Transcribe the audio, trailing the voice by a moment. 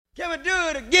Can we do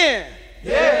it again?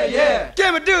 Yeah, yeah.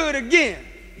 Can we do it again?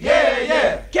 Yeah,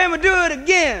 yeah. Can we do it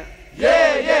again?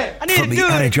 Yeah, yeah. I need From to the do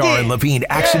it Anajar again. and Levine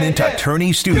Accident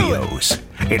Attorney Studios,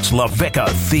 it's LaVicka,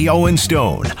 Theo, and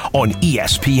Stone on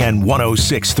ESPN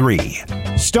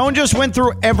 106.3. Stone just went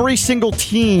through every single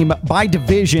team by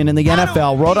division in the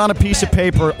NFL, wrote on a piece of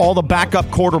paper all the backup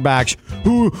quarterbacks.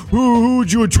 Who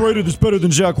would you have traded that's better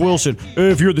than Zach Wilson?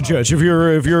 If you're the Jets, if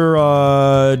you're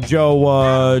Joe,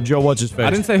 what's his face? I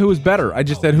didn't say who was better. I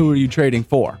just said who are you trading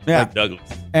for? Yeah, Like Douglas.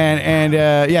 and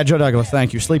Joe Douglas.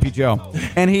 Thank you, Sleepy Joe.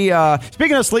 And he,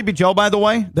 speaking of Sleepy Joe, by the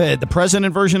way, the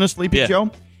president version of Sleepy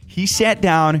Joe, he sat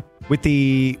down with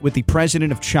the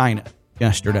president of China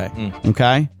yesterday.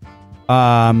 Okay.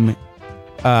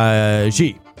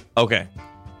 Xi. Okay.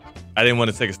 I didn't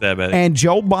want to take a stab at it. And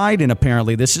Joe Biden,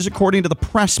 apparently, this is according to the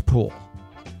press pool,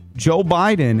 Joe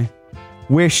Biden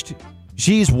wished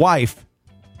Xi's wife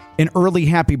an early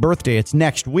happy birthday. It's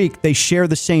next week. They share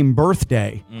the same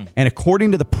birthday. And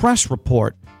according to the press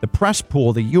report, the press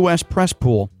pool, the U.S. press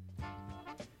pool,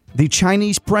 the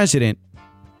Chinese president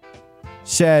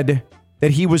said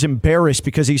that he was embarrassed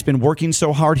because he's been working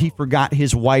so hard he forgot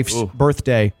his wife's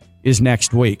birthday is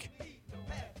next week.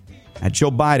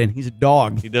 Joe Biden, he's a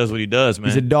dog. He does what he does, man.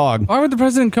 He's a dog. Why would the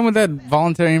president come with that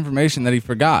voluntary information that he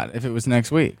forgot if it was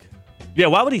next week? Yeah,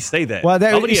 why would he say that? Well,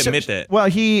 why would he admit that? Well,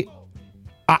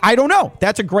 I don't know.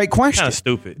 That's a great question. Kind of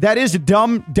stupid. That is a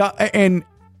dumb, and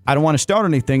I don't want to start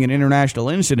anything, an international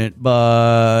incident,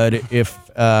 but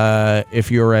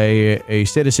if you're a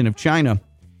citizen of China,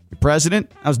 your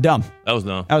president, that was dumb. That was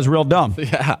dumb. That was real dumb. Yeah.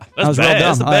 That That's was bad. real dumb.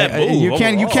 That's a bad move. You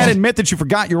can't overall. admit that you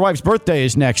forgot your wife's birthday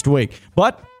is next week.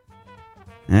 But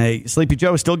hey, Sleepy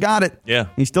Joe still got it. Yeah.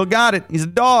 He still got it. He's a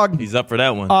dog. He's up for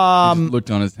that one. He just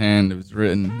looked on his hand. It was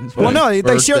written. Well, no,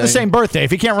 they share the same birthday.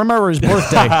 If he can't remember his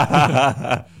birthday,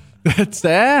 I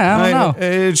don't know.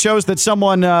 It shows that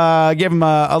someone gave him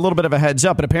a little bit of a heads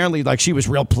up, and apparently, like, she was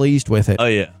real pleased with it. Oh,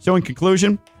 yeah. So, in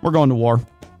conclusion, we're going to war.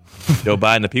 Joe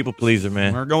Biden, the people pleaser,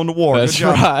 man. We're going to war. That's Good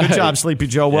job. right. Good job, Sleepy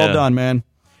Joe. Well Yeah. done, man.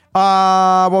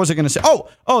 What was I going to say?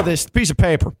 Oh, this piece of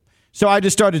paper. So I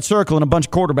just started circling a bunch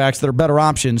of quarterbacks that are better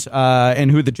options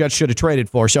and who the Jets should have traded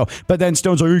for. But then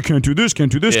Stone's like, you can't do this,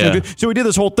 can't do this, can't do this. So we did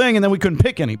this whole thing, and then we couldn't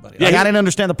pick anybody. Yeah, Like, I didn't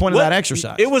understand the point of What? that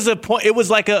exercise. It was a point. It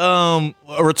was like a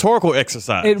rhetorical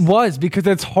exercise. It was because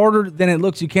it's harder than it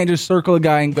looks. You can't just circle a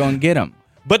guy and go and get him.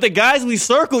 But the guys we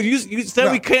circled, you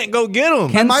said we can't go get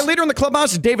them. And my leader in the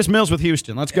clubhouse is Davis Mills with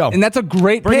Houston. Let's go. And that's a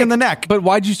great Bring pick. in the neck. But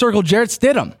why'd you circle Jarrett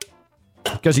Stidham?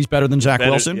 Because he's better than Zach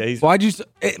Wilson. Yeah, Why'd you?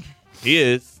 he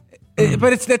is.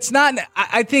 But that's not.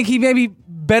 I think he may be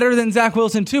better than Zach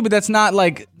Wilson too, but that's not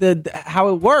like how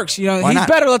it works. You know, Why he's not?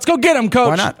 better. Let's go get him, coach.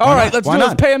 Why not? All Why right, not? let's Why do it. not?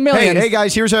 Let's pay $1 million. Hey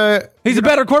guys, here's a. He's a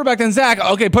better quarterback than Zach.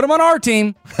 Okay, put him on our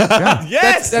team.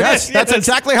 Yes, That's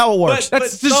exactly how it works.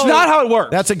 That's just not how it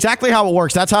works. That's exactly how it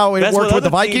works. That's how it That's worked what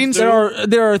with the other teams Vikings. do.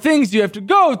 There are things you have to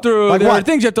go through. Like there are what?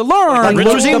 things you have to learn. Like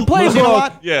the losing? playbook, Losing a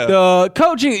lot? Yeah. the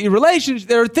coaching, your relations.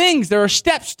 There are things. There are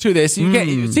steps to this. You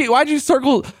can't see. Why'd you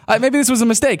circle? Maybe this was a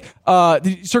mistake. Did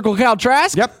you circle Kyle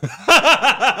Trask? Yep.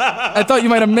 I thought you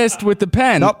might have missed with the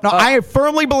pen. Nope. No, I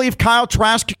firmly believe Kyle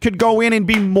Trask could go in and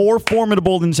be more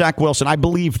formidable than Zach Wilson. I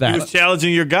believe He that. was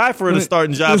challenging your guy for the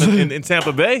starting job in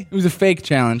Tampa Bay. It was a fake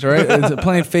challenge, all right? It's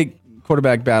playing fake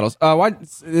quarterback battles. Why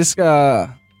this? I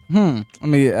don't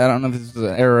know if this is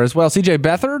an error as well. CJ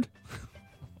Beathard.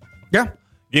 Yeah.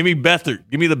 Give me Bethard.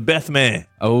 Give me the Beth man.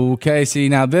 Okay, see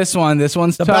now this one's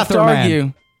The tough to Bether man.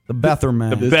 argue. The Bether man.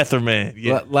 The Bether man.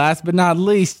 Yeah. Last but not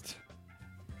least,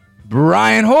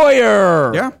 Brian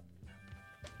Hoyer. Yeah.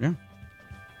 Yeah.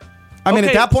 I mean, at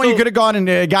Okay, that point, so- you could have gone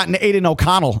and gotten Aiden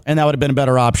O'Connell, and that would have been a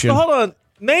better option. So hold on.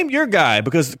 Name your guy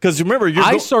because remember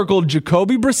I circled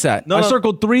Jacoby Brissett. No, I no.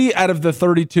 circled 3 out of the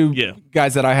 32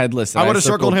 guys that I had listed. I would have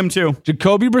circled him too.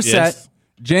 Jacoby Brissett, Yes.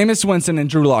 Jameis Winston, and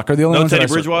Drew Lock are the only No ones. Teddy that I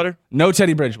circled. Bridgewater? No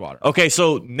Teddy Bridgewater. Okay,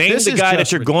 so name This the is guy that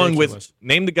just you're going ridiculous. with.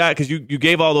 Name the guy because you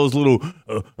gave all those little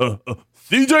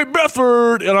CJ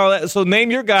Beathard and all that. So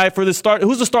name your guy for the start.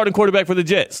 Who's the starting quarterback for the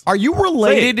Jets? Are you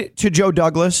related to Joe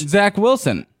Douglas? Zach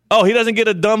Wilson. Oh, he doesn't get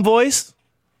a dumb voice.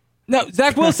 No,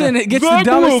 Zach Wilson gets the Zach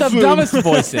dumbest of Wilson. dumbest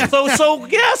voices.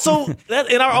 So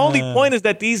that and our only point is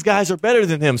that these guys are better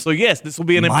than him. So yes, this will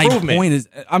be an My improvement. point is,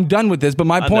 I'm done with this, but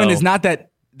my point know. is not that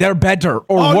they're better or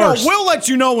Oh, worse. no, we'll let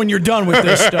you know when you're done with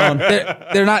this, Stone.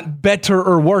 They're not better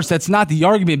or worse. That's not the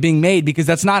argument being made because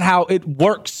that's not how it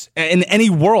works in any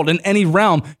world, in any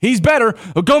realm. He's better.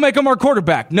 Well, go make him our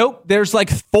quarterback. Nope. There's like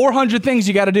 400 things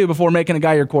you got to do before making a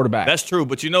guy your quarterback. That's true,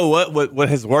 but you know what? What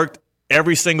has worked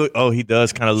every single. Oh, he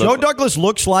does kind of look. Joe Douglas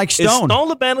looks like Is Stone.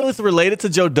 Stone LeBanowitz related to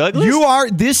Joe Douglas? You are.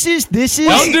 This is.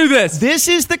 Don't do this. This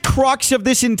is the crux of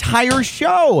this entire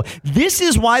show. This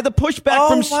is why the pushback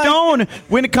from Stone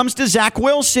when it comes to Zach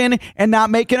Wilson and not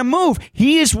making a move.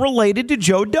 He is related to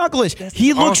Joe Douglas.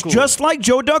 He looks uncle. just like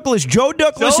Joe Douglas. Joe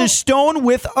Douglas is Stone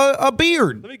with a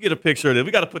beard. Let me get a picture of this.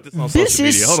 We got to put this on This social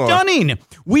media. is Hold on. stunning.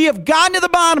 We have gotten to the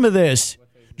bottom of this.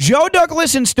 Joe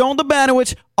Douglas and Stone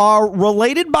LeBanowitz are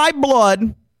related by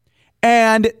blood,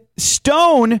 and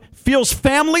Stone feels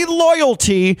family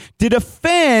loyalty to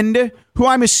defend who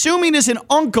I'm assuming is an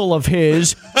uncle of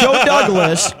his, Joe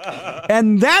Douglas.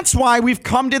 And that's why we've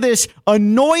come to this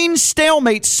annoying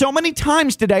stalemate so many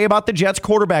times today about the Jets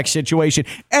quarterback situation.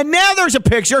 And now there's a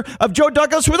picture of Joe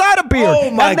Douglas without a beard.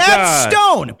 Oh, my and that's God.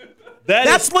 Stone.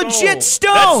 That's That's legit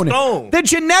Stone. Stone. That's Stone. The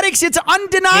genetics, it's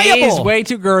undeniable. He's way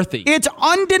too girthy. It's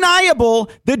undeniable.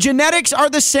 The genetics are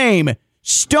the same.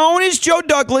 Stone is Joe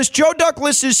Douglas. Joe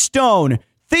Douglas is Stone.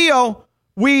 Theo,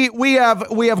 we have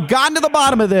gotten to the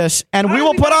bottom of this, and we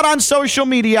will put out on social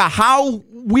media how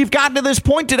we've gotten to this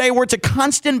point today where it's a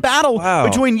constant battle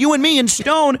between you and me and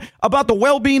Stone about the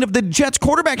well-being of the Jets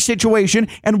quarterback situation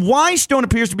and why Stone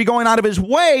appears to be going out of his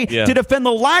way to defend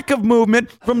the lack of movement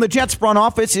from the Jets front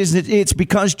office. It's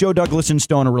because Joe Douglas and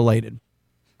Stone are related.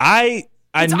 It's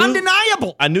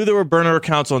undeniable. I knew there were burner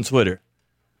accounts on Twitter.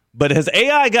 But has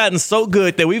AI gotten so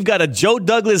good that we've got a Joe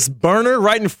Douglas burner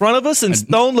right in front of us and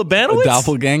Stone LeBanowitz? A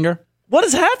doppelganger? What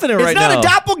is happening right now? It's not a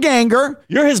doppelganger.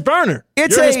 You're his burner. You're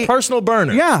his personal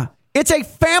burner. Yeah. It's a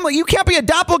family. You can't be a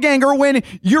doppelganger when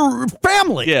you're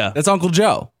family. Yeah. That's Uncle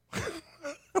Joe.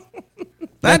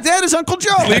 That is Uncle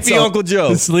Joe. Sleepy Uncle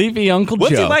Joe. Sleepy Uncle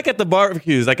What's Joe. he like at the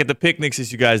barbecues, like at the picnics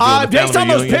that you guys do? Based on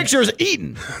those pictures,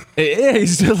 eating. Yeah,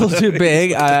 he's a little too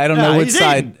big. I don't know which he's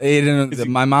side.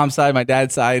 My mom's side, my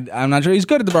dad's side. I'm not sure. He's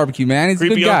good at the barbecue, man. He's a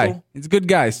Creepy good guy. uncle? He's a good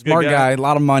guy. Smart guy. A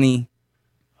lot of money.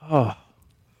 Oh,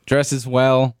 dresses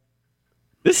well.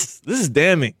 This is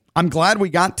damning. I'm glad we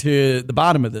got to the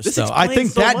bottom of this though. I explains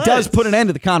think so that much. does put an end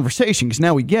to the conversation because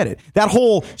now we get it. That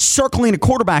whole circling a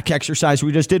quarterback exercise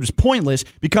we just did was pointless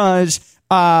because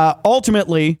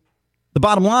ultimately the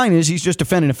bottom line is he's just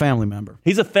defending a family member.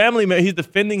 He's a family member. He's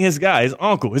defending his guy, his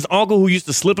uncle. His uncle who used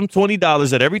to slip him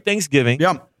 $20 at every Thanksgiving.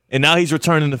 Yep. And now he's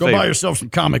returning the favor. Go buy yourself some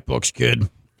comic books, kid.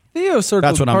 Theo circled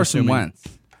That's what I'm Carson assuming. Wentz.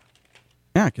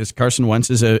 Yeah, because Carson Wentz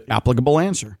is an applicable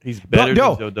answer. He's better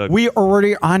Go. than Joe Douglas. We are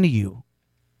already on to you.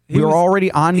 We're already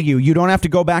on to you. You don't have to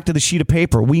go back to the sheet of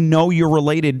paper. We know you're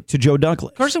related to Joe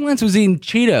Douglas. Carson Wentz was eating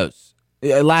Cheetos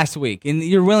last week, and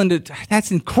you're willing to.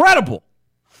 That's incredible.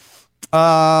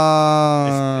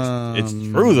 It's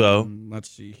true, though. Let's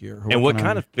see here. And what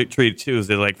kind of treat too? Is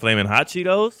it like flaming hot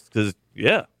Cheetos? Because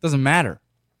Doesn't matter.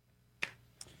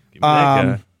 give me that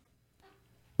guy.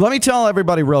 Let me tell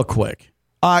everybody real quick.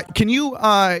 Can you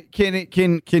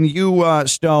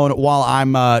Stone, while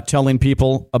I'm telling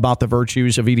people about the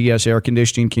virtues of EDS air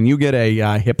conditioning, can you get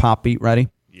a hip hop beat ready?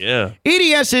 Yeah.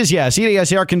 EDS is yes.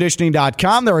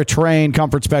 EDSairconditioning.com. They're a trained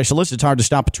comfort specialist. It's hard to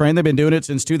stop a train. They've been doing it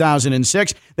since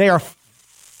 2006. They are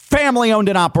family owned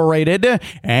and operated,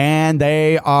 and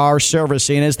they are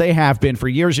servicing, as they have been for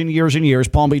years and years and years,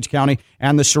 Palm Beach County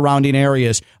and the surrounding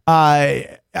areas.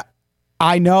 I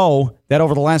know that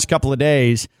over the last couple of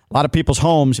days, a lot of people's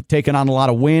homes have taken on a lot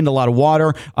of wind, a lot of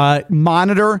water.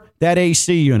 Monitor that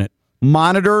AC unit.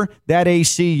 Monitor that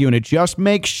AC unit. Just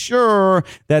make sure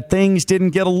that things didn't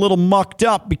get a little mucked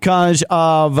up because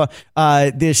of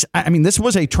this. I mean, this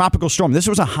was a tropical storm. This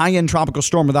was a high-end tropical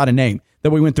storm without a name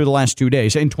that we went through the last 2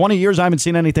 days. In 20 years, I haven't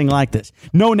seen anything like this.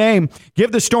 No name.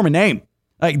 Give the storm a name.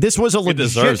 Like, this was a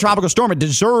legit tropical storm. It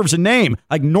deserves a name,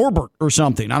 like Norbert or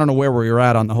something. I don't know where we were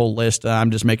at on the whole list.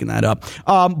 I'm just making that up.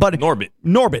 But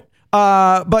Norbert.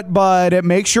 But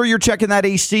make sure you're checking that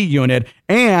AC unit.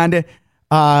 And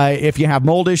if you have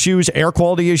mold issues, air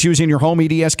quality issues in your home,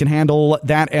 EDS can handle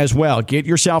that as well. Get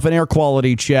yourself an air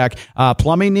quality check.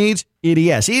 Plumbing needs,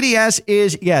 EDS. EDS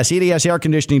is yes.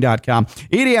 EDSairconditioning.com.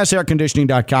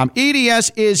 EDSairconditioning.com.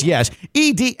 EDS is yes.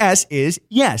 EDS is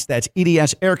yes. That's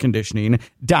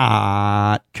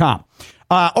EDSairconditioning.com.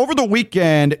 Over the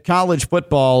weekend, college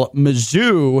football,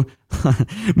 Mizzou,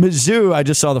 I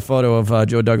just saw the photo of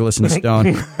Joe Douglas and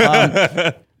Stone.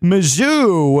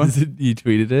 Mizzou. You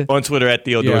tweeted it on Twitter at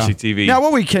Theo Dorsey TV. Now,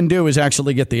 what we can do is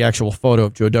actually get the actual photo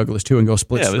of Joe Douglas, too, and go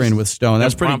split screen with Stone.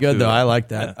 That's pretty good, though. I like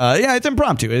that. Yeah, it's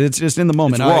impromptu. It's just in the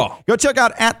moment. It's raw. Go check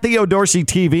out at Theo Dorsey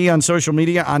TV on social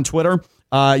media, on Twitter.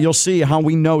 You'll see how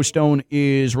we know Stone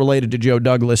is related to Joe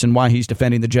Douglas and why he's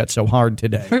defending the Jets so hard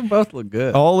today. They both look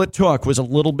good. All it took was a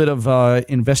little bit of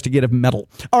investigative metal.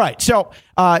 All right, so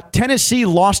Tennessee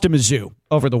lost to Mizzou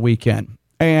over the weekend.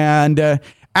 And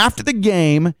after the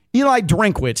game, Eli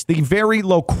Drinkwitz, the very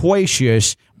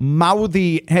loquacious,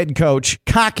 mouthy head coach,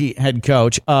 cocky head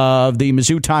coach of the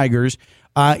Mizzou Tigers,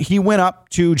 he went up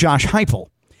to Josh Heupel,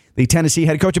 the Tennessee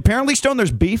head coach. Apparently, Stone,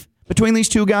 there's beef between these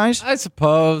two guys. I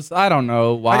suppose. I don't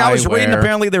know why. Like I was reading,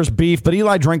 apparently there's beef, but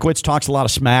Eli Drinkwitz talks a lot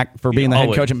of smack for being the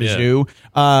head coach at Mizzou,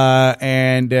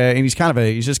 and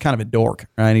he's just kind of a dork,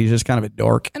 right? He's just kind of a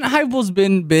dork. And Heupel's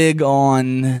been big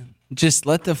on just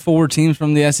let the 4 teams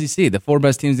from the SEC, the 4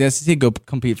 best teams in the SEC, go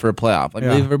compete for a playoff. Like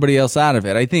leave everybody else out of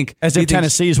it. I think as if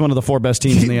Tennessee is one of the 4 best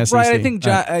teams in the SEC. Right.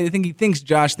 I think he thinks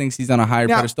Josh thinks he's on a higher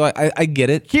pedestal. I get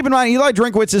it. Keep in mind, Eli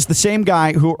Drinkwitz is the same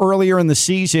guy who earlier in the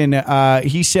season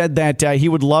he said that he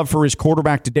would love for his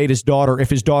quarterback to date his daughter if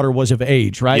his daughter was of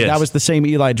age. Right. Yes. That was the same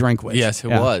Eli Drinkwitz. Yes, it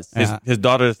was. His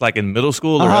daughter is like in middle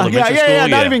school or elementary school. Yeah,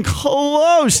 not even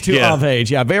close to of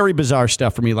age. Yeah, very bizarre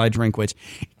stuff from Eli Drinkwitz.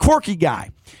 Quirky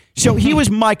guy. So he was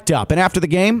mic'd up, and after the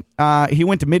game, he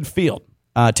went to midfield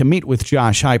to meet with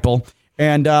Josh Heupel.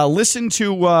 And listen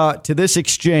to this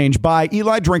exchange by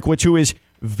Eli Drinkwitz, who is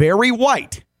very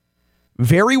white.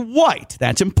 Very white.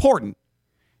 That's important.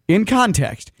 In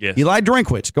context, yes. Eli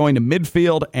Drinkwitz going to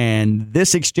midfield, and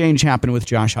this exchange happened with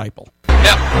Josh Heupel.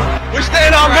 Yep. We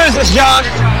stand on business, Josh.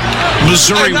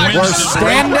 Missouri wins. We're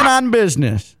standing on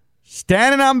business.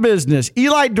 Standing on business.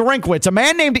 Eli Drinkwitz, a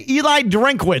man named Eli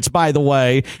Drinkwitz, by the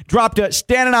way, dropped a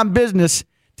standing on business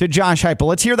to Josh Heupel.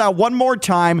 Let's hear that one more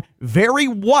time. Very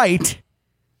white,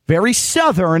 very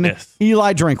southern,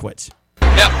 Eli Drinkwitz.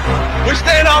 Yep. We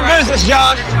stand on business,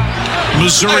 Josh.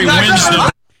 Missouri wins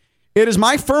the. It is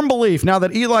my firm belief now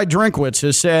that Eli Drinkwitz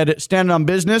has said standing on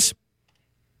business,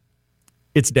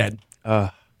 it's dead.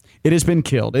 It has been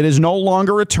killed. It is no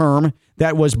longer a term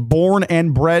that was born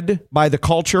and bred by the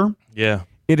culture. Yeah.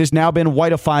 It has now been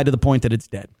whiteified to the point that it's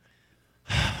dead.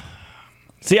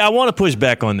 See, I want to push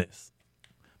back on this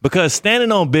because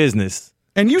standing on business.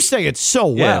 And you say it so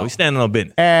well. Yeah, we standing on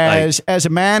business. As a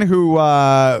man who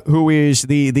is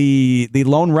the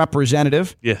lone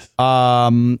representative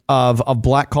of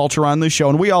black culture on this show,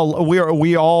 and we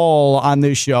all on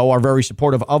this show are very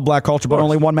supportive of black culture, but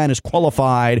only one man is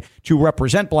qualified to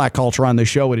represent black culture on this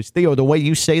show. It is Theo. The way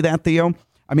you say that, Theo,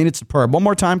 I mean, it's superb. One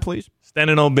more time, please.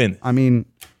 Standing on business. I mean,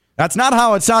 that's not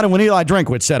how it sounded when Eli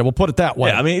Drinkwitz said it. We'll put it that way.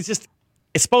 Yeah, I mean, it's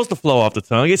supposed to flow off the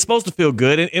tongue. It's supposed to feel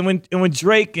good. And when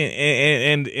Drake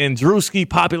and Drewski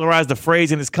popularized the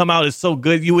phrase and it's come out, it's so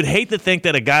good. You would hate to think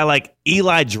that a guy like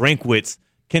Eli Drinkwitz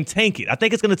can tank it. I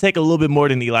think it's going to take a little bit more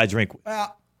than Eli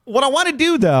Drinkwitz. What I want to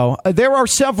do, though, there are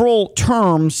several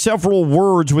terms, several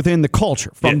words within the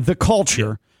culture, from the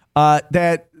culture,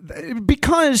 that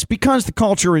because the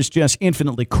culture is just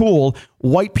infinitely cool,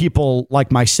 white people like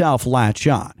myself latch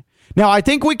on. Now, I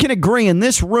think we can agree in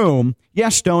this room,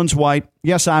 yes, Stone's white,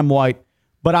 yes, I'm white,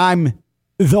 but I'm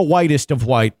the whitest of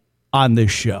white on this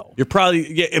show. You're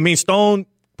probably, Stone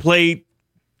played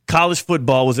college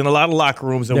football, was in a lot of locker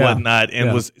rooms and whatnot,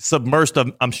 and was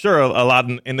submersed, I'm sure, a lot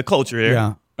in the culture here.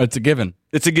 Yeah. It's a given.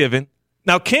 It's a given.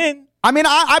 Now, Ken. I mean,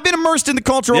 I've been immersed in the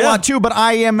culture a lot, too, but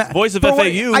I am... Voice of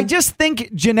FAU. I just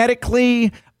think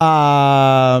genetically,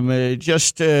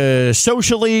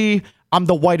 socially... I'm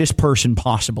the whitest person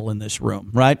possible in this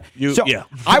room, right?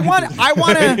 I want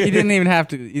to. You didn't even have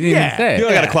to. You didn't even say it. You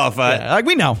don't got to qualify. Yeah, like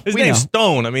we know. His name's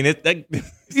Stone. I mean,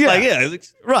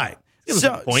 right.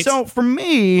 So for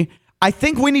me, I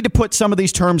think we need to put some of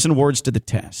these terms and words to the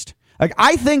test. Like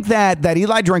I think that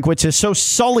Eli Drinkwitz is so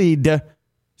sullied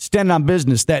standing on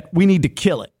business that we need to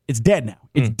kill it. It's dead now.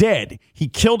 It's dead. He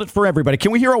killed it for everybody.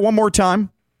 Can we hear it one more time?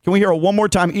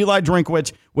 Eli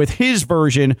Drinkwitz with his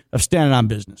version of standing on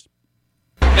business.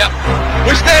 Yep.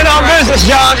 We stand on business,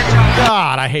 John.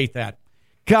 God, I hate that.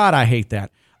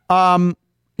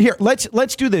 Here,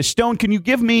 let's do this. Stone,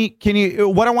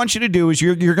 what I want you to do is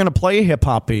you're going to play a hip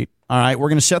hop beat. All right, we're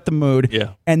going to set the mood.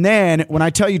 Yeah. And then when I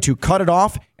tell you to cut it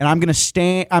off, and I'm going to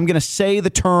say the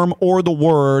term or the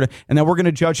word, and then we're going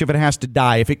to judge if it has to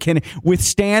die. If it can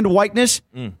withstand whiteness,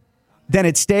 then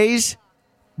it stays,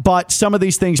 but some of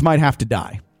these things might have to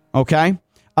die. Okay?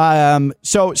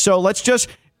 So let's just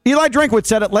Eli Drinkwitz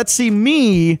said it. Let's see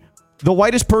me, the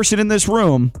whitest person in this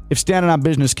room, if standing on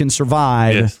business can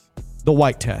survive the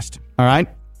white test. All right?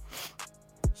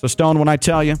 So, Stone, when I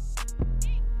tell you.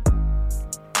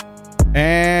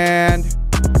 And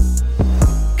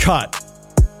cut.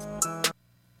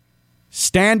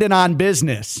 Standing on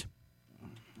business.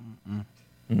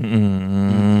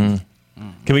 Can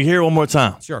we hear it one more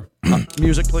time? Sure.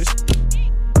 Music, please.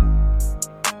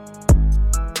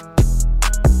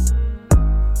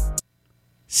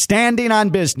 Standing on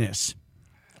business.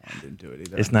 I didn't do it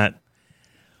either. It's not.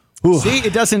 See,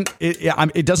 it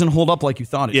doesn't hold up like you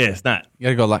thought it Yeah, did. it's not. You got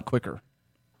to go a lot quicker.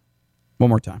 One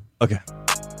more time. Okay.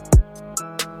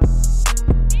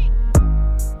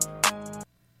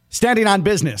 Standing on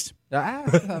business.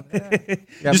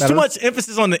 There's too much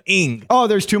emphasis on the ing. Oh,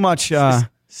 there's too much.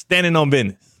 Standing on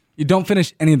business. You don't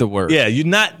finish any of the words. Yeah,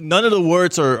 none of the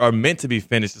words are meant to be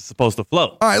finished. It's supposed to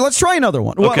flow. All right, let's try another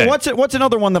one. Okay. What's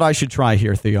another one that I should try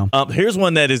here, Theo? Here's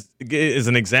one that is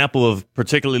an example of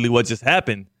particularly what just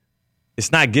happened.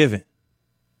 It's not given.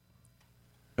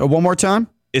 One more time?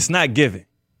 It's not given.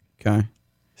 Okay.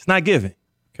 It's not given.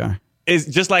 Okay. It's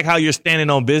just like how you're standing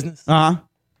on business. Uh-huh.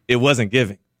 It wasn't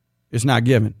given. It's not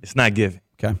given. It's not given.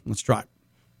 Okay, let's try it.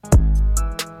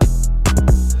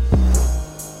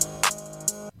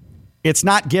 It's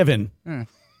not given.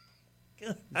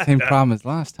 Same problem as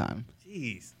last time.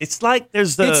 Jeez. It's like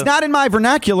It's not in my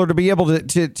vernacular to be able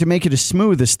to make it as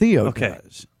smooth as Theo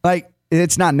does. Like,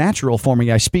 it's not natural for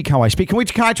me. I speak how I speak.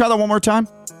 Can I try that one more time?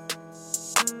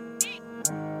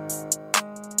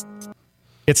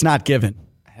 It's not given.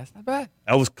 That's not bad.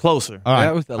 That was closer. All right.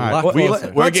 That was a All right. lot Well,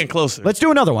 closer. We're getting closer. Let's do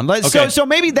another one. Okay. So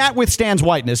maybe that withstands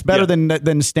whiteness better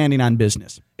than standing on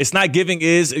business. It's not giving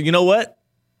is, you know what?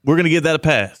 We're going to give that a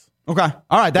pass. Okay.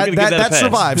 All right. We're gonna give that a That pass.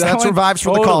 survives. That That one survives for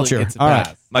the totally culture. gets a All right.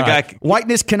 pass. My All guy, right.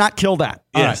 Whiteness cannot kill that.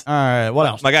 Yes. All right. What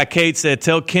else? my guy Cade said,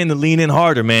 tell Ken to lean in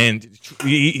harder, man.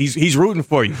 He's rooting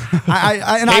for you.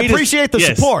 I Cade is- appreciate the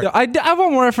yes. support. I have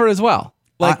one more effort as well.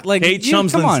 Like Cade you, come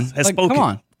Chumsland on. has Like, spoken. Come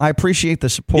on. I appreciate the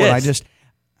support. Yes.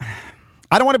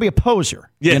 I don't want to be a poser.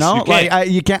 Yes, you know, you can't. like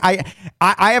you can't.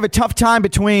 I have a tough time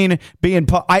between being.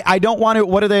 I don't want to.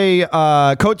 What are they?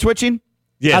 Code switching.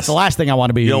 Yes. That's the last thing I want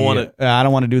to be. You don't want to. I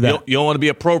don't want to do that. You don't want to be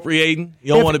appropriating.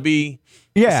 You don't want to be.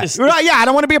 Yeah, It's just- right. Yeah, I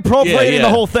don't want to be appropriating Yeah. the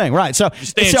whole thing. Right. So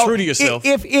staying true to yourself.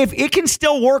 If it can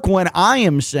still work when I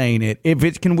am saying it, if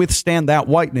it can withstand that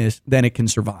whiteness, then it can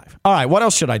survive. All right. What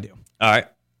else should I do? All right.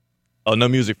 Oh, no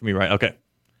music for me, right? Okay.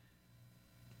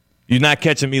 You're not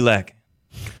catching me lacking.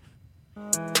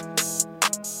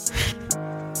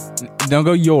 Don't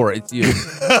go your. It's you.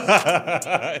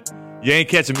 You ain't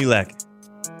catching me lacking.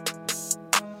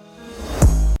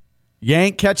 You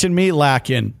ain't catching me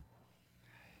lacking.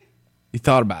 You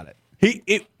thought about it.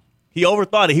 He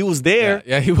overthought it. He was there.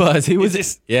 Yeah, he was. He was.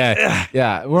 just-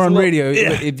 yeah. We're on radio.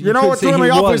 If You know could what see, threw me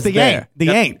he off was the there. ain't. The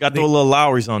ain't. Got to throw a little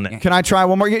Lowry's on that. Can I try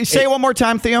one more? Say it one more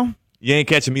time, Theo. You ain't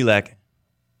catching me lacking.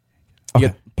 You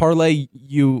got parlay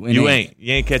you and You ain't.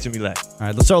 You ain't catching me lacking. All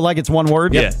right. So like it's one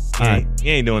word. Yeah. All You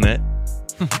ain't doing that.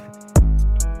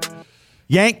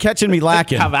 You ain't catching me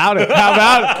lacking. How about it? How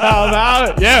about it? How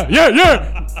about it?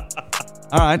 Yeah.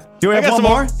 All right. Do we have got one some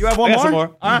more? more. Do you have one I got more?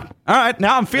 some more. All right.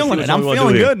 Now I'm feeling Let's it. see I'm what we wanna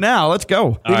feeling do here. good now. Let's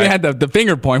go. We even had the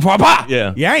finger point. Wah-bah!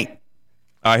 Yeah. You ain't. All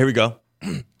right, here we go.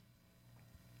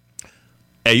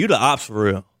 Hey, you the ops for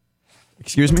real.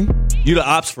 Excuse me? You the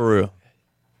ops for real.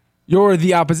 You're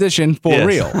the opposition for Yes.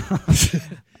 real.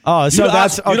 Oh, so You the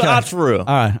that's ops, you okay. the ops for real.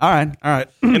 All right.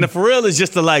 And the for real is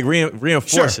just to like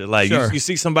reinforce Sure, it. Like sure. you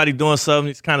see somebody doing something,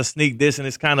 it's kind of sneak this, and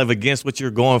it's kind of against what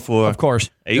you're going for. Of course.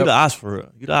 Hey, you the ops for real.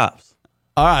 You the ops.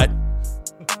 All right.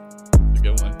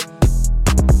 Good one.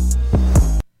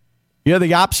 You're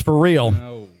the ops for real.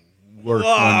 Worst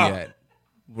one yet.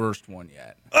 Worst one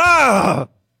yet.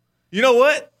 You know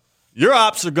what? Your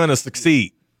ops are gonna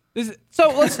succeed So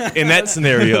let's in that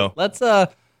scenario. let's do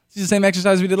the same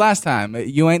exercise we did last time.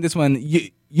 You ain't this one.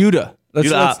 Yuda. You the ops. Let's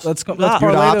You the let's ops. You're the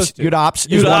parlay those ops. two. You're the ops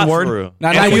You is the one ops word. for real. No,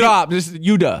 And not when you- Yuda. Just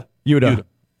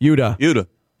Yuda.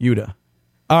 Yuda.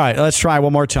 All right. Let's try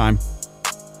one more time.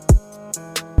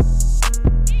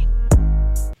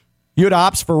 You're the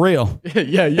ops for real.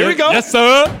 Yeah. Here we go. Yes,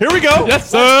 sir. Here we go. Yes,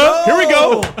 sir. Here we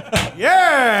go.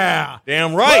 Yeah.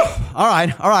 Damn right. All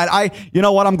right. You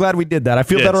know what? I'm glad we did that. I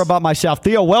feel Yes. better about myself.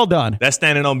 Theo, well done. That's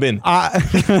standing on business.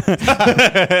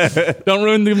 Don't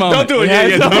ruin the moment. Don't do it.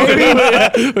 Yeah,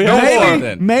 don't do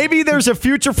it. Maybe there's a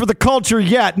future for the culture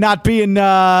yet, not being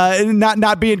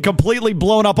completely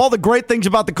blown up. All the great things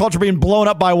about the culture being blown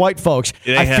up by white folks.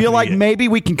 It ain't I feel happening like yet. maybe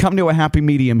we can come to a happy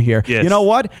medium here. Yes. You know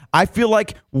what? I feel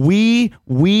like we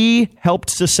helped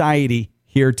society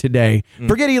here today.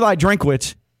 Forget Eli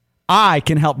Drinkwitz. I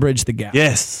can help bridge the gap.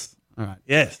 Yes. All right.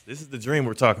 Yes. This is the dream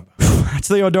we're talking about. That's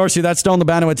Theo Dorsey. That's Stone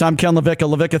Labanowitz. I'm Ken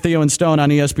LaVicka. LaVicka, Theo, and Stone on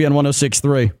ESPN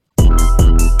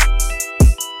 106.3.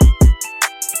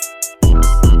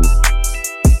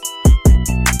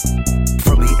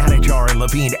 From the NHRA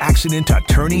Levine Accident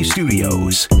Attorney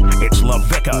Studios. It's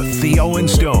LaVicka, Theo, and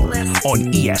Stone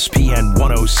on ESPN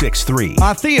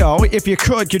 106.3. Theo, if you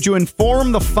could you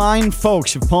inform the fine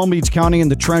folks of Palm Beach County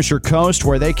and the Treasure Coast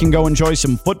where they can go enjoy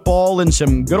some football and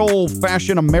some good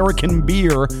old-fashioned American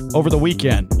beer over the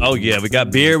weekend? Oh, yeah. We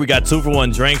got beer. We got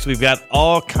 2-for-1 drinks. We've got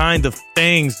all kind of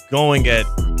things going at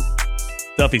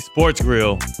Duffy Sports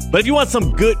Grill. But if you want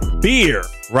some good beer,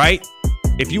 right?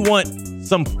 If you want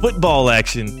some football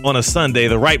action on a Sunday,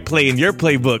 the right play in your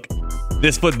playbook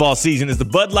this football season is the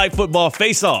Bud Light Football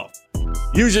Face-Off.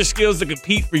 Use your skills to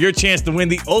compete for your chance to win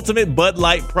the ultimate Bud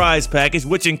Light prize package,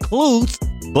 which includes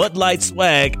Bud Light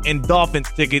swag and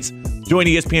Dolphins tickets. Join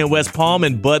ESPN West Palm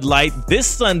and Bud Light this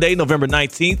Sunday, November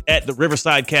 19th at the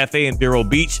Riverside Cafe in Vero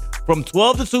Beach from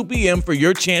 12 to 2 p.m. for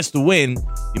your chance to win.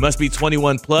 You must be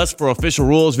 21 plus. For official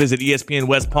rules, visit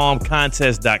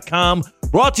ESPNWestPalmContest.com.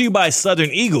 Brought to you by Southern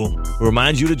Eagle, who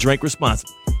reminds you to drink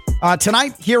responsibly.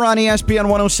 Tonight here on ESPN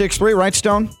 106.3, right,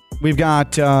 Stone? We've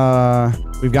got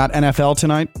NFL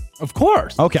tonight. Of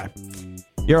course. Okay.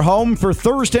 Your home for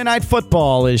Thursday Night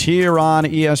Football is here on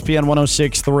ESPN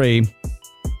 106.3.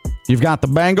 You've got the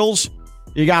Bengals.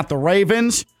 You got the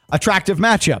Ravens. Attractive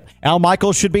matchup. Al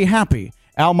Michaels should be happy.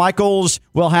 Al Michaels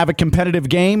will have a competitive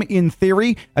game, in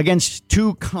theory, against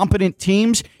two competent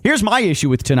teams. Here's my issue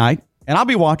with tonight, and I'll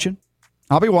be watching.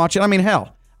 I mean,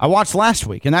 hell, I watched last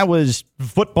week, and that was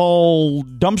football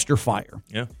dumpster fire.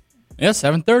 Yeah. Yeah,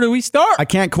 7:30 we start. I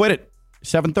can't quit it.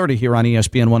 7:30 here on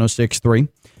ESPN 106.3.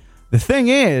 The thing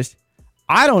is,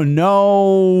 I don't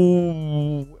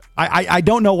know. I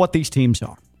don't know what these teams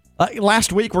are.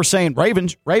 Last week we're saying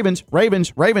Ravens.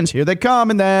 Here they come,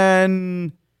 and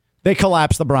then they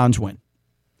collapse. The Browns win.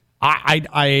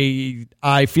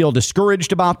 I feel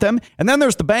discouraged about them. And then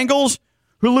there's the Bengals,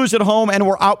 who lose at home and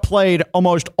were outplayed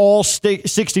almost all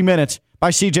 60 minutes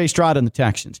by C.J. Stroud and the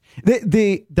Texans.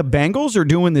 The Bengals are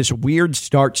doing this weird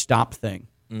start-stop thing.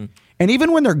 And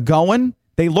even when they're going,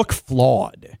 they look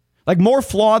flawed. Like more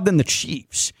flawed than the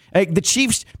Chiefs. Like the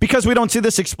Chiefs, because we don't see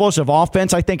this explosive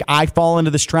offense, I think I fall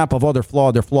into this trap of, they're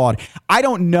flawed. I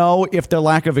don't know if their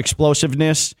lack of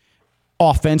explosiveness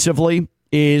offensively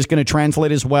is going to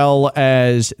translate as well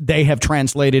as they have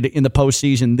translated in the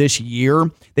postseason this year.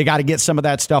 They got to get some of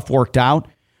that stuff worked out.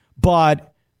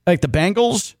 But like the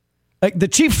Bengals, like the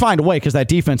Chiefs find a way because that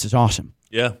defense is awesome.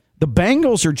 Yeah. The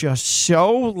Bengals are just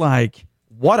so like,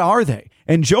 what are they?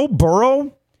 And Joe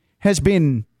Burrow has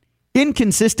been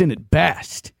inconsistent at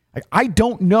best. I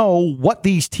don't know what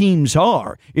these teams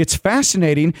are. It's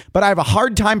fascinating, but I have a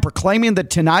hard time proclaiming that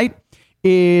tonight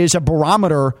is a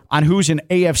barometer on who's an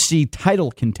AFC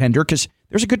title contender because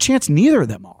there's a good chance neither of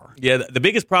them are. Yeah, the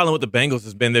biggest problem with the Bengals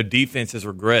has been their defense has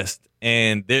regressed.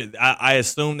 And I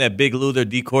assume that Big Lou, their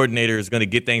D coordinator, is going to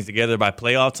get things together by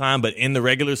playoff time. But in the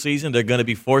regular season, they're going to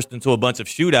be forced into a bunch of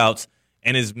shootouts.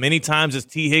 And as many times as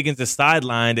T. Higgins is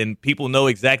sidelined and people know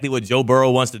exactly what Joe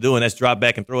Burrow wants to do, and that's drop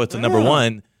back and throw it to number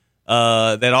one,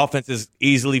 that offense is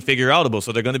easily figure-outable.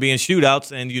 So they're going to be in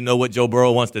shootouts, and you know what Joe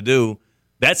Burrow wants to do.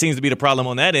 That seems to be the problem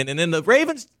on that end. And then the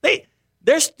Ravens,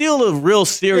 they're still a real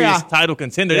serious title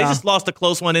contender. They just lost a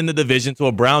close one in the division to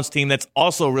a Browns team that's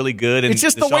also really good. And it's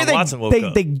just Deshaun the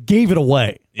way they gave it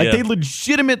away. Like they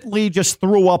legitimately just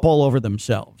threw up all over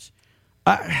themselves.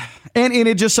 And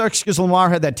it just sucks because Lamar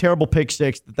had that terrible pick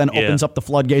six that then opens up the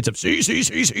floodgates of see.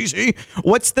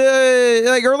 What's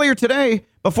earlier today,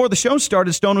 before the show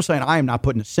started, Stone was saying, I am not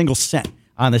putting a single cent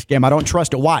on this game. I don't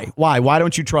trust it. Why? Why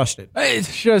don't you trust it?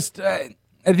 It's just, I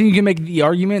think you can make the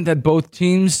argument that both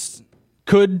teams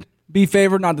could be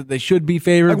favored, not that they should be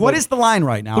favored. Like, what is the line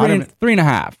right now? 3.5.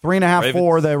 3.5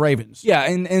 for the Ravens. Yeah,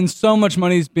 and so much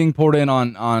money is being poured in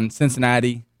on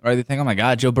Cincinnati. Right? They think, oh my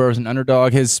God, Joe Burrow's an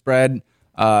underdog. His spread,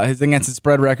 his against his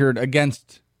spread record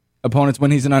against opponents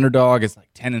when he's an underdog is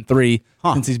like 10-3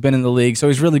 since he's been in the league. So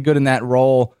he's really good in that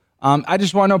role. I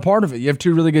just want no part of it. You have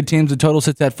two really good teams. The total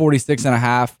sits at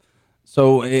 46.5.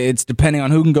 So it's depending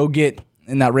on who can go get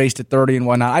in that race to 30 and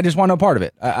whatnot. I just want no part of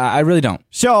it. I really don't.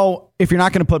 So if you're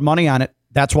not going to put money on it,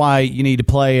 that's why you need to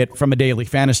play it from a daily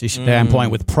fantasy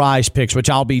standpoint with Prize Picks, which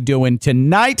I'll be doing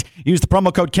tonight. Use the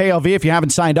promo code KLV if you haven't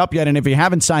signed up yet. And if you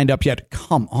haven't signed up yet,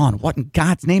 come on. What in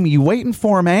God's name are you waiting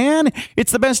for, man?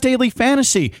 It's the best daily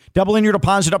fantasy. Double in your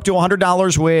deposit up to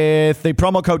 $100 with the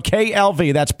promo code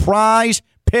KLV. That's Prize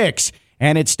Picks.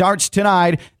 and it starts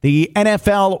tonight. The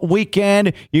NFL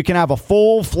weekend. You can have a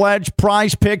full-fledged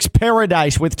Prize Picks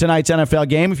paradise with tonight's NFL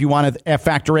game. If you want to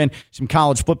factor in some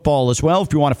college football as well,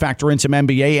 if you want to factor in some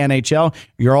NBA, NHL,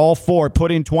 you're all for it.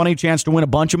 Put in 20, chance to win a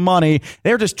bunch of money.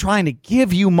 They're just trying to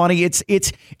give you money.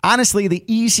 It's honestly the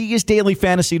easiest daily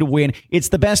fantasy to win. It's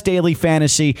the best daily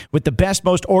fantasy with the best,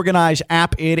 most organized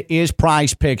app. It is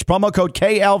Prize Picks. Promo code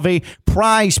KLV,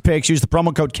 Prize Picks. Use the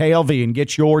promo code KLV and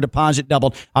get your deposit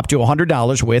doubled up to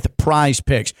 $100 with Prize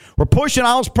Picks. We're pushing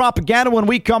Owls propaganda when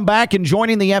we come back, and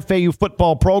joining the FAU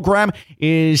football program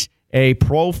is a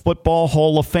Pro Football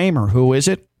Hall of Famer. Who is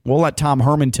it? We'll let Tom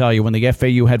Herman tell you when the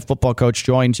FAU head football coach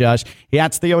joins us.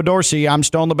 That's Theo Dorsey. I'm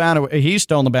Stone Labanowitz. He's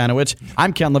Stone Labanowitz.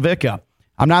 I'm Ken Levicka.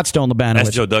 I'm not Stone Labanowitz.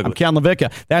 That's Joe Douglas. I'm Ken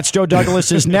Levicka. That's Joe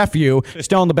Douglas' nephew,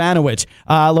 Stone Labanowitz.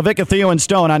 Levicka, Theo, and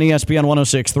Stone on ESPN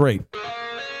 106.3.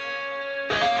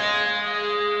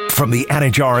 From the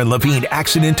Anajar and Levine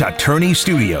Accident Attorney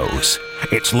Studios,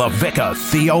 it's Levicka,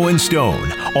 Theo, and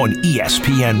Stone on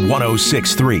ESPN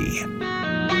 106.3.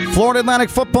 Florida Atlantic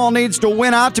football needs to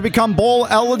win out to become bowl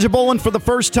eligible, and for the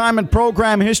first time in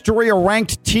program history, a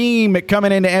ranked team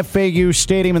coming into FAU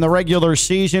Stadium in the regular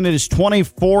season. It is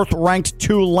 24th ranked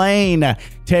Tulane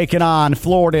taking on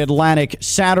Florida Atlantic.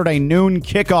 Saturday noon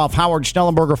kickoff, Howard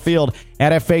Schnellenberger Field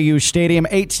at FAU Stadium.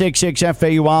 866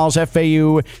 FAU Owls,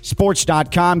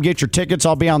 FAUsports.com. Get your tickets.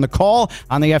 I'll be on the call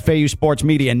on the FAU Sports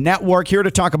Media Network. Here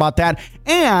to talk about that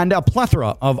and a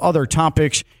plethora of other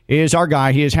topics is our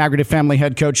guy. He is Haggerty family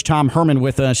head coach Tom Herman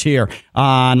with us here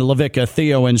on Levicka,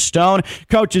 Theo, and Stone.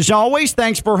 Coach, as always,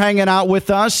 thanks for hanging out with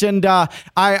us. And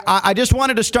I just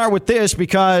wanted to start with this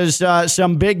because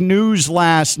some big news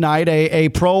last night. A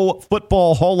Pro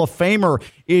Football Hall of Famer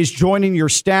is joining your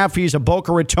staff. He's a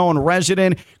Boca Raton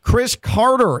resident. Chris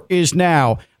Carter is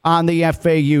now on the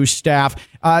FAU staff.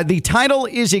 The title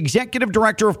is Executive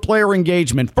Director of Player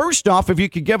Engagement. First off, if you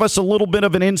could give us a little bit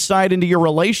of an insight into your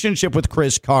relationship with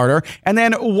Chris Carter, and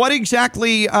then what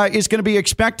exactly is going to be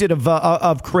expected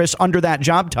of Chris under that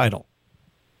job title?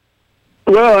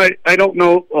 Well, I don't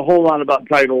know a whole lot about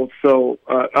titles, so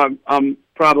I'm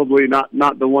probably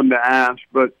not the one to ask,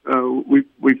 but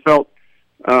we felt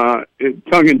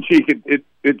tongue in cheek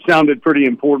it sounded pretty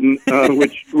important,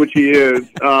 which he is.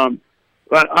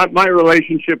 But my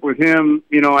relationship with him,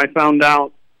 I found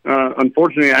out,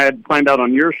 unfortunately, I had to find out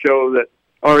on your show that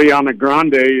Ariana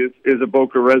Grande is a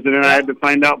Boca resident. I had to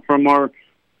find out from our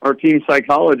team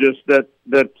psychologist that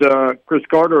Chris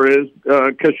Carter is,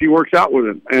 because she works out with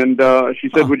him. And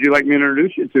she said, "Would you like me to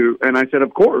introduce you to?" And I said,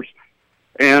 "Of course."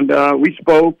 And we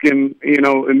spoke, and,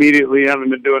 immediately,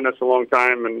 having been doing this a long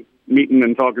time and meeting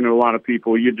and talking to a lot of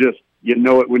people, you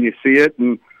know it when you see it.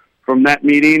 And from that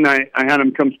meeting, I had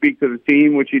him come speak to the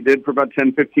team, which he did for about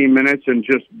 10, 15 minutes and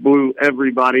just blew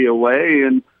everybody away.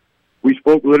 And we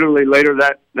spoke literally later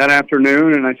that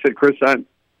afternoon, and I said, "Chris, I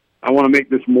want to make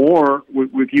this more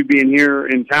with you being here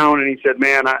in town." And he said,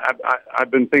 "Man,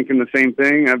 I've been thinking the same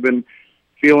thing. I've been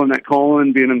feeling that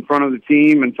calling, being in front of the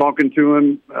team and talking to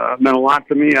him meant a lot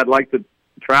to me. I'd like to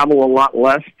travel a lot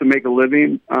less to make a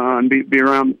living and be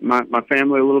around my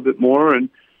family a little bit more." And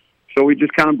so we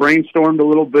just kind of brainstormed a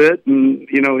little bit, and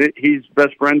he's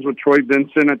best friends with Troy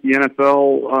Vincent at the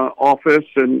NFL office,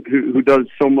 and who does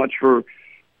so much for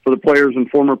the players and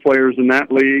former players in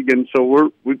that league. And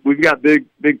so we've got big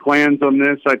plans on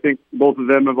this. I think both of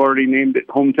them have already named it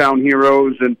Hometown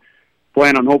Heroes, and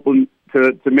plan on hoping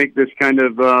to make this kind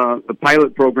of a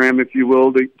pilot program, if you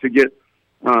will, to get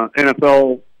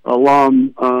NFL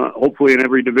alum, hopefully in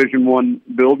every Division I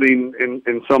building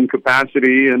in some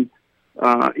capacity. And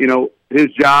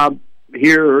his job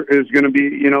here is going to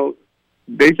be,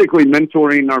 basically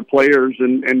mentoring our players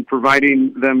and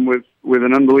providing them with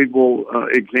an unbelievable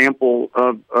example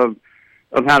of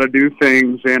how to do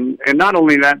things. And not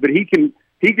only that, but he can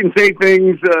say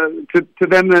things to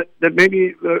them that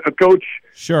maybe a coach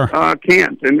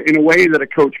can't, and in a way that a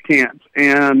coach can't,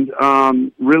 and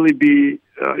really be,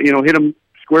 hit them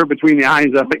square between the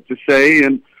eyes, I like to say.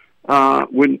 And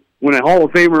when a Hall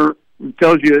of Famer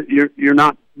tells you you're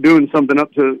not doing something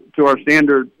up to our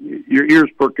standard, your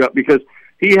ears perk up, because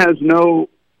he's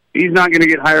not going to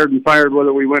get hired and fired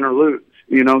whether we win or lose.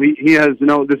 He has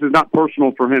this is not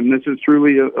personal for him. This is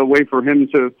truly a way for him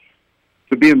to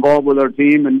be involved with our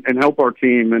team and help our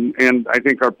team. And I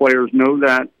think our players know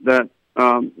that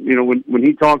when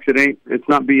he talks, it's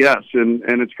not BS,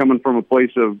 and it's coming from a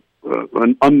place of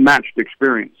an unmatched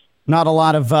experience. Not a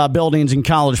lot of buildings in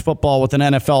college football with an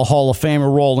NFL Hall of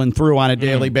Famer rolling through on a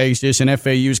daily basis, and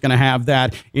FAU is going to have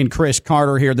that in Chris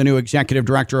Carter here, the new executive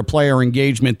director of player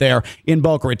engagement there in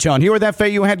Boca Raton. Here with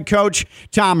FAU head coach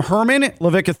Tom Herman,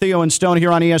 LaVicka, Theo, and Stone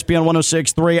here on ESPN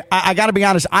 106.3. I got to be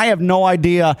honest, I have no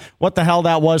idea what the hell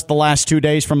that was the last 2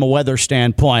 days from a weather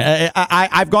standpoint.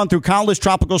 I've gone through countless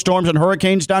tropical storms and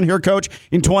hurricanes down here, Coach,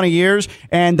 in 20 years,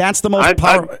 and that's the most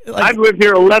powerful. I've lived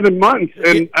here 11 months,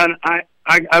 and I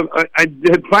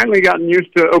had finally gotten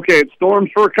used to, okay, it storms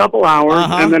for a couple hours,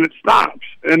 and then it stops.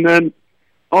 And then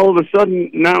all of a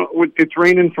sudden, now it's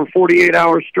raining for 48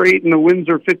 hours straight, and the winds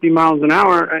are 50 miles an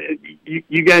hour.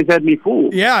 You guys had me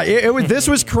fooled. Yeah, this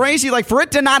was crazy. Like, for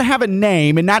it to not have a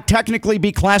name and not technically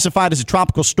be classified as a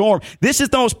tropical storm, this is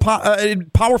the most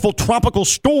powerful tropical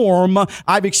storm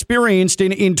I've experienced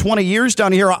in 20 years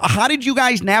down here. How did you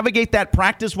guys navigate that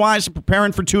practice-wise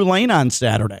preparing for Tulane on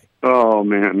Saturday? Oh,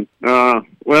 man.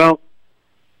 We're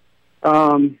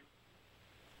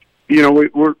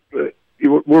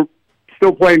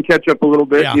still playing catch up a little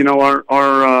bit. Yeah. You know,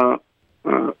 our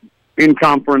in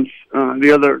conference,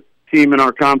 the other team in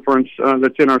our conference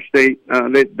that's in our state,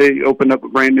 they opened up a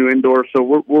brand new indoor. So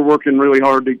we're working really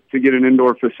hard to get an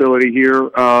indoor facility here.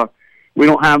 We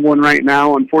don't have one right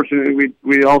now. Unfortunately,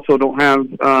 we also don't have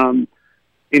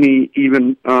any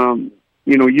even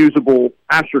usable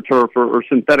AstroTurf or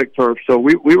synthetic turf. So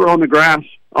we were on the grass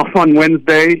on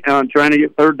Wednesday trying to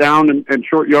get third down and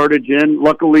short yardage in.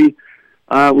 Luckily,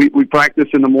 we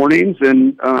practiced in the mornings,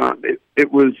 and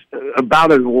it was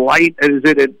about as light as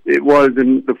it was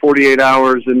in the 48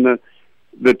 hours and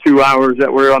the 2 hours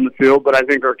that we were on the field. But I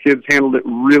think our kids handled it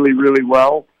really, really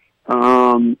well.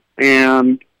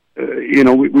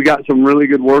 We got some really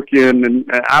good work in, and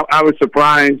I was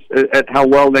surprised at how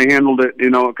well they handled it,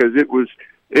 because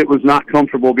it was not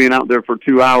comfortable being out there for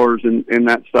 2 hours and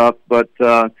that stuff. But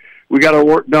we got our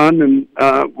work done, and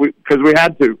because we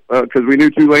had to, because we knew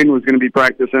Tulane was going to be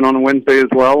practicing on a Wednesday as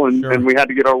well, and we had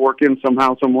to get our work in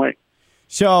somehow, some way.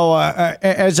 So,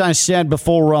 as I said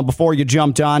before you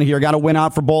jumped on here, got to win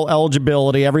out for bowl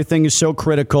eligibility. Everything is so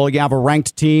critical. You have a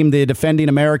ranked team, the defending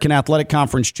American Athletic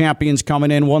Conference champions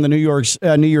coming in, won the New Year's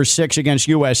Six against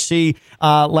USC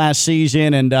last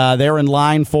season, and they're in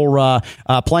line for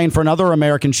playing for another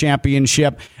American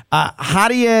championship. How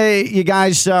do you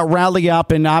guys rally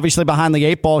up, and obviously behind the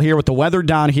eight ball here with the weather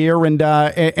down here,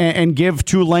 and give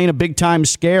Tulane a big time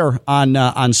scare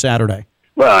on Saturday?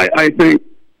 Well, I think.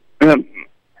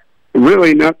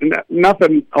 Really,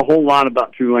 nothing a whole lot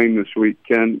about Tulane this week,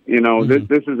 Ken.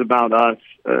 This is about us,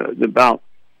 about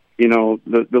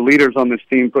the leaders on this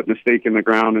team putting a stake in the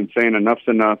ground and saying enough's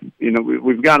enough.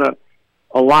 We've got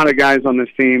a lot of guys on this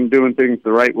team doing things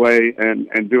the right way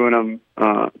and doing them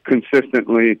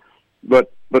consistently.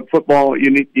 But football, you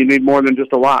need more than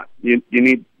just a lot. You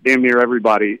need damn near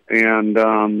everybody,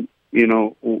 and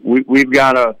we've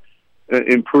got to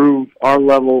improve our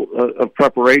level of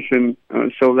preparation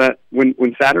so that when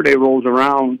Saturday rolls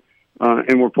around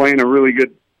and we're playing a really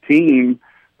good team,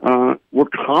 we're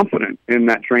confident in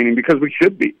that training, because we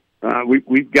should be.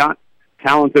 We've got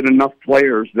talented enough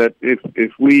players that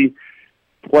if we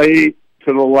play to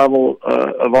the level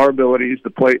of our abilities to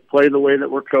play the way that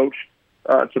we're coached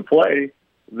to play,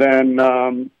 then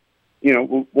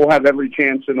we'll have every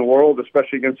chance in the world,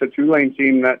 especially against a Tulane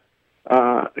team that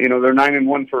they're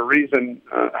 9-1 for a reason.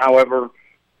 However,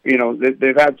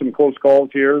 they've had some close calls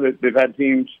here. They've had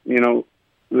teams,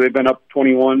 they've been up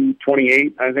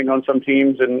 21-28, I think, on some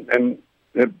teams, and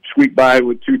have squeaked by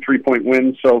with 2 3-point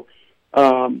wins. So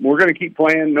we're going to keep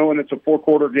playing, knowing it's a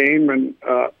 4-quarter game, and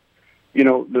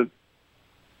the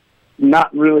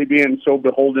not really being so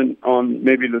beholden on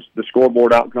maybe the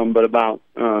scoreboard outcome, but about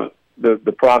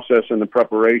the process and the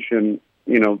preparation,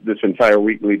 this entire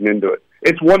week leading into it.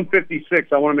 It's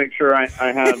 1:56. I want to make sure I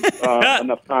have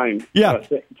enough time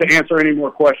to answer any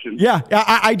more questions. Yeah,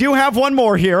 I do have one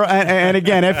more here. And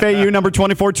again, FAU number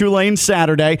 24 Tulane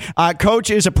Saturday.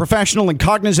 Coach is a professional and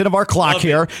cognizant of our clock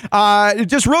here.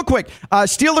 Just real quick,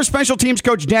 Steelers special teams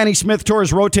coach Danny Smith tore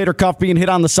his rotator cuff being hit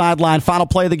on the sideline. Final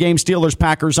play of the game,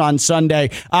 Steelers-Packers on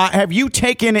Sunday. Have you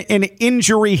taken an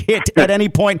injury hit at any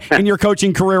point in your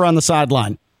coaching career on the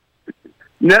sideline?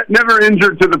 Never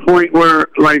injured to the point where,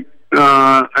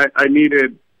 I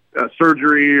needed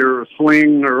surgery or a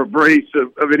sling or a brace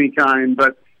of any kind,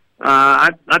 but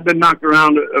I've been knocked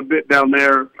around a bit down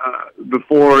there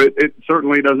before. It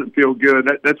certainly doesn't feel good.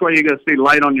 That's why you got to stay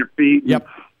light on your feet. Yep.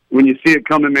 When you see it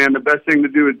coming, man, the best thing to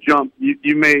do is jump.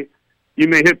 You may you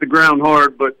may hit the ground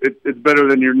hard, but it's better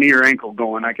than your knee or ankle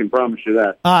going. I can promise you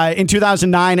that. In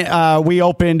 2009,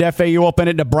 FAU opened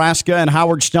at Nebraska, and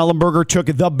Howard Schnellenberger took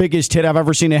the biggest hit I've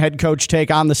ever seen a head coach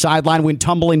take on the sideline, went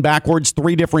tumbling backwards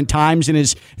 3 different times in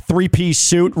his 3-piece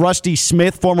suit. Rusty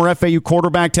Smith, former FAU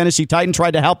quarterback, Tennessee Titan,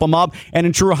 tried to help him up, and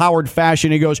in true Howard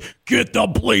fashion, he goes, "Get the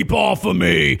bleep off of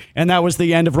me!" And that was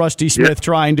the end of Rusty Smith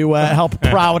trying to help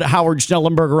proud Howard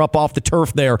Schnellenberger up off the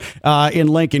turf there in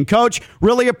Lincoln. Coach,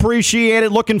 really appreciate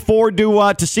it. Looking forward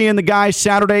to seeing the guys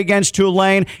Saturday against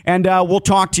Tulane, and we'll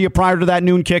talk to you prior to that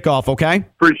noon kickoff, okay?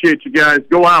 Appreciate you guys.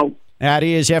 Go out. That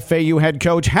is FAU head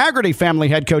coach, Haggerty family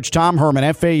head coach Tom Herman,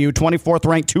 FAU, 24th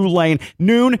ranked Tulane,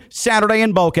 noon Saturday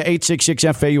in Boca, 866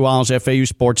 FAU Owls,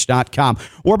 FAUsports.com.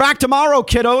 We're back tomorrow,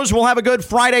 kiddos. We'll have a good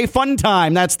Friday fun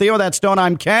time. That's Theo, that's Stone,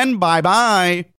 I'm Ken. Bye-bye.